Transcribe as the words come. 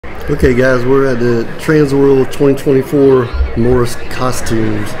Okay guys, we're at the Transworld 2024 Morris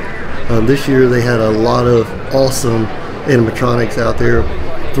costumes. This year they had a lot of awesome animatronics out there.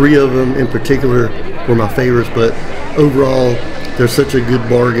 3 of them in particular were my favorites, but overall they're such a good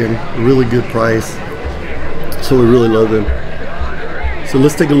bargain, really good price. So we really love them. So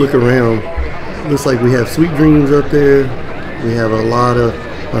let's take a look around. Looks like we have Sweet Dreams up there. We have a lot of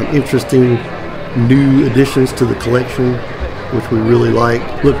interesting new additions to the collection, which we really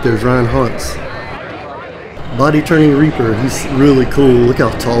like. Look, there's Ryan Hunt's Body Turning Reaper. He's really cool. Look how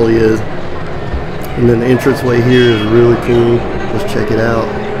tall he is. And then the entranceway here is really cool. Let's check it out.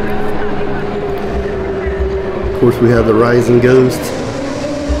 Of course, we have the Rising Ghost.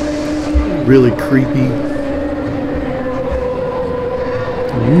 Really creepy.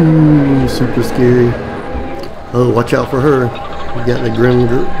 Ooh, super scary. Oh, watch out for her. We got the Grim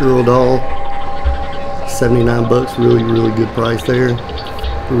Girl doll. 79 bucks, really good price there.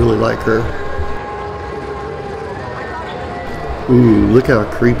 We really like her. Ooh, look how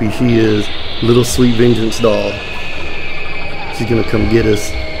creepy she is. Little Sweet Vengeance doll. She's gonna come get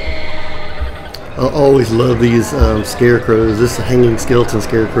us. I always love these scarecrows. This hanging skeleton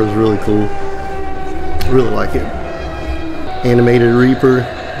scarecrow is really cool. Really like it. Animated Reaper,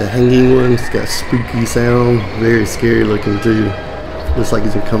 the hanging one. It's got spooky sound. Very scary looking too. Looks like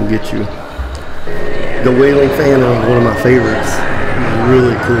he's gonna come get you. The Wailing Phantom, one of my favorites. He's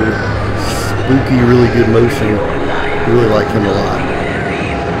really cool. Spooky, really good motion. Really like him a lot.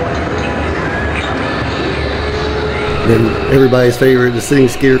 Then everybody's favorite, the Sitting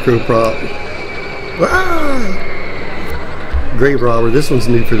Scarecrow prop. Ah! Grave Robber, this one's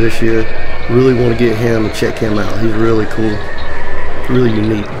new for this year. Really want to get him and check him out. He's really cool. Really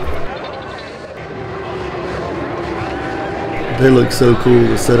unique. They look so cool.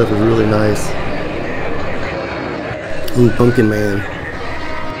 The setup is really nice. Ooh, Pumpkin Man.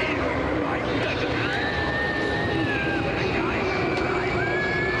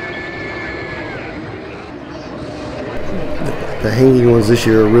 The hanging ones this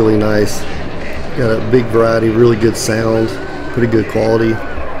year are really nice. Got a big variety, really good sound, pretty good quality.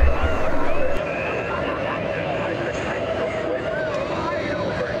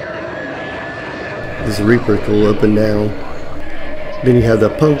 This Reaper cool up and down. Then you have the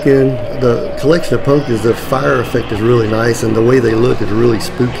pumpkin. The collection of pumpkins, the fire effect is really nice, and the way they look is really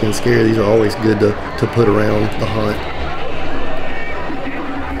spooky and scary. These are always good to put around the hunt.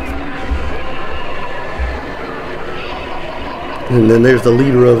 And then there's the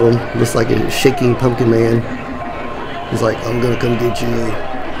leader of them. Looks like a shaking pumpkin man. He's like, I'm gonna come get you.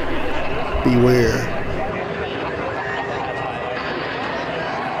 Beware.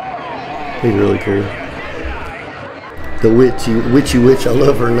 He's really cool. The Witchy Witch, I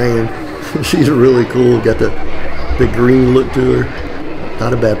love her name. She's really cool. Got the green look to her.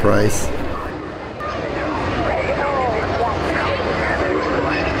 Not a bad price.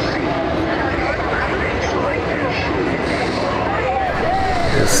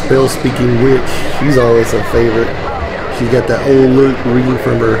 The Spell Speaking Witch. She's always a favorite. She's got that old look, reading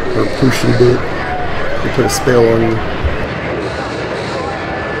from her potion book. They put a spell on you.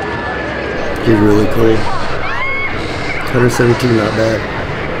 She's really cool. 117, not bad.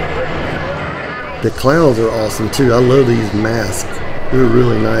 The clowns are awesome too. I love these masks. They're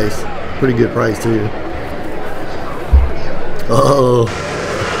really nice. Pretty good price too. Oh,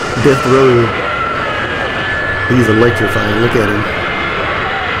 Death Row. He's electrifying. Look at him.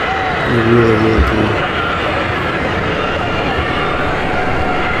 He's really cool.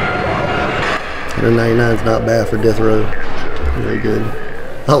 199 is not bad for Death Row. Really good.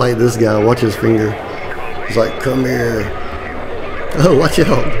 I like this guy. Watch his finger. He's like, come here. Oh, watch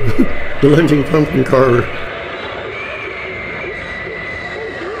out. The lunging pumpkin carver.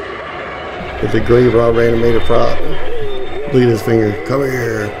 With the Grave Robber animated prop. Look at his finger. Come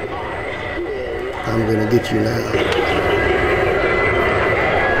here. I'm gonna get you now.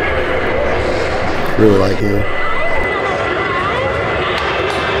 Really like him.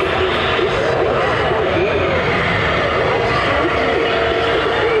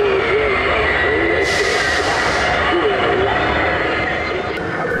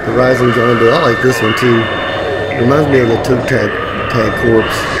 The Rising John Doe. I like this one too. Reminds me of the Toe Tag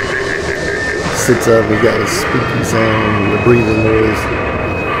Corpse. Sits up, he's got a spooky sound and the breathing noise.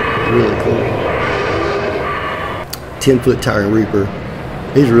 Really cool. 10-foot Tyrant Reaper.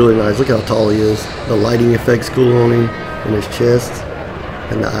 He's really nice. Look how tall he is. The lighting effect's cool on him, and his chest.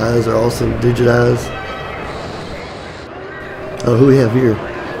 And the eyes are also digit eyes. Oh, who we have here?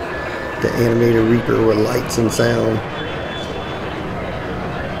 The Animated Reaper with lights and sound.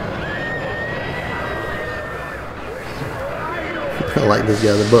 I like this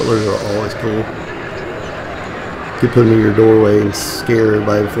guy. The butlers are always cool. You could put them in your doorway and scare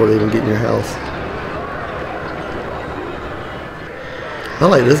everybody before they even get in your house. I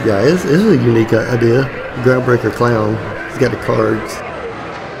like this guy. It's a unique idea. Groundbreaker clown. He's got the cards.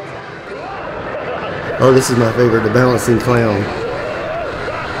 Oh, this is my favorite, the balancing clown.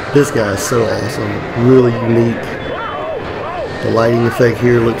 This guy is so awesome. Really unique. The lighting effect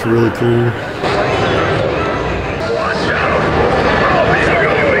here looks really cool.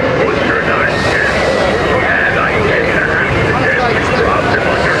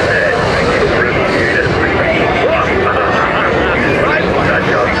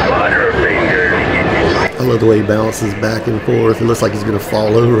 I love the way he bounces back and forth. It looks like he's going to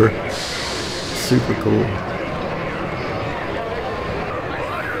fall over. Super cool.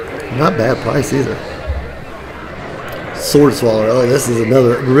 Not bad price either. Sword Swallower. Oh, this is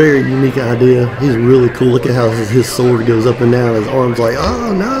another very unique idea. He's really cool. Look at how his sword goes up and down. His arm's like,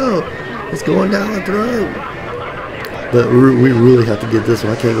 oh no, it's going down the throat. But we really have to get this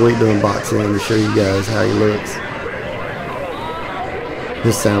one. I can't wait to unbox him to show you guys how he looks.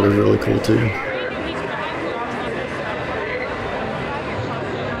 His sound is really cool too.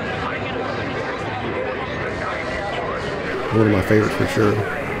 One of my favorites for sure.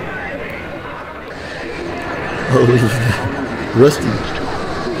 Oh, look at that. Rusty.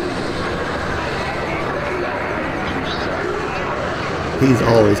 He's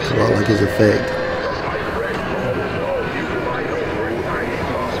always cool. I like his effect.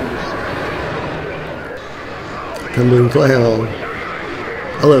 Tumbling Clown.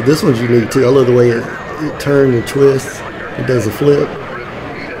 I love this one's unique too. I love the way it turns and twists. It does a flip.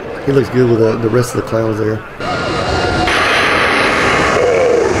 He looks good with the rest of the clowns there.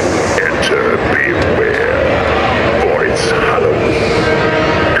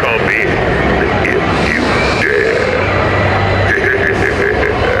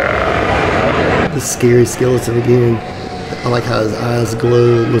 Scary skeleton again. I like how his eyes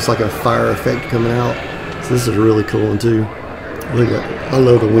glow. It looks like a fire effect coming out. So this is a really cool one too. Look at, I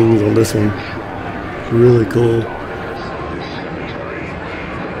love the wings on this one. Really cool.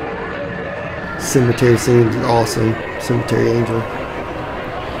 Cemetery scene is awesome. Cemetery Angel.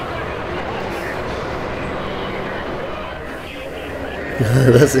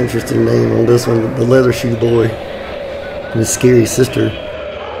 That's an interesting name on this one. The Leather Shoe Boy and his scary sister.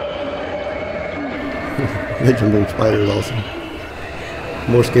 Jumping Spider is awesome.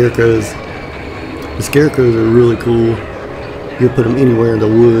 More scarecrows. The scarecrows are really cool. You can put them anywhere in the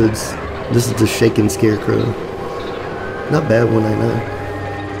woods. This is the shaking scarecrow. Not bad one, I know.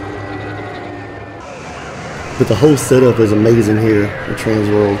 But the whole setup is amazing here at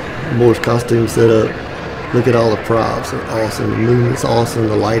Transworld. Moore's costume setup. Look at all the props. They're awesome. The movement's awesome.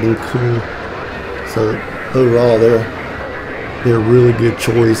 The lighting cool. So overall, they're a really good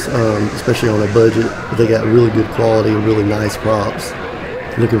choice, especially on a budget. But they got really good quality and really nice props.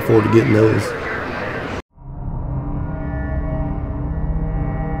 Looking forward to getting those.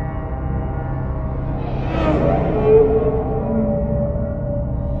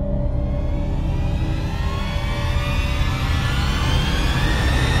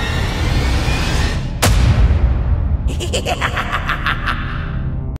 Yeah.